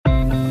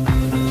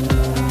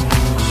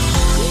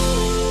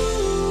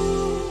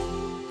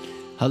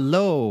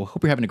Hello.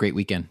 Hope you're having a great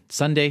weekend.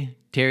 Sunday,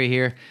 Terry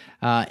here.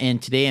 And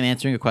today I'm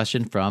answering a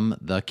question from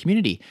the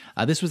community.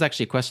 This was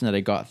actually a question that I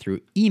got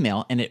through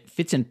email, and it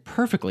fits in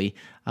perfectly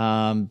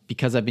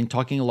because I've been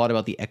talking a lot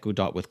about the Echo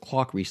Dot with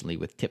clock recently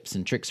with tips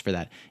and tricks for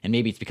that. And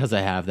maybe it's because I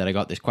have that I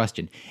got this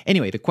question.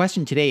 Anyway, the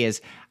question today is,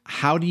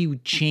 how do you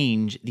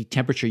change the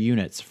temperature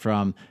units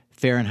from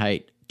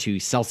Fahrenheit to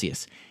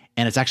Celsius?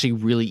 And it's actually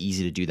really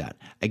easy to do that.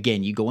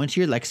 Again, you go into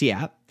your Lexi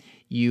app.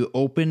 Once you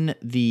open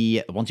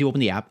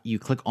the app, you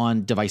click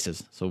on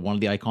devices. So one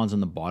of the icons on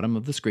the bottom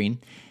of the screen.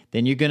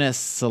 Then you're going to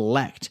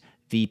select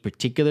the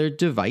particular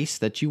device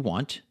that you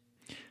want.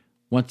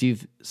 Once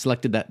you've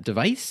selected that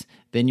device,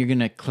 then you're going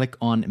to click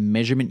on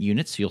measurement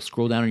units. So you'll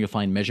scroll down and you'll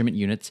find measurement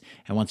units.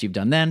 And once you've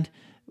done that,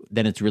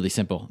 then it's really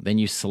simple. Then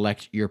you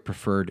select your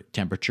preferred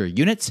temperature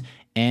units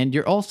and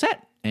you're all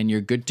set and you're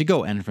good to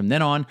go. And from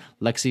then on,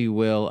 Lexi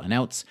will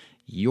announce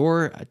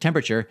your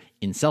temperature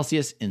in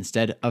Celsius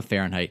instead of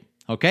Fahrenheit.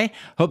 Okay,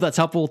 hope that's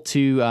helpful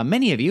to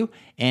many of you,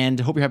 and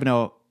hope you're having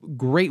a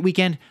great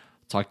weekend.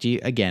 Talk to you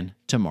again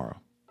tomorrow.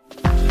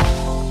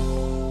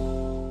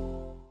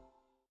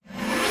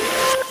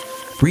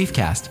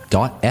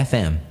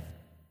 Briefcast.fm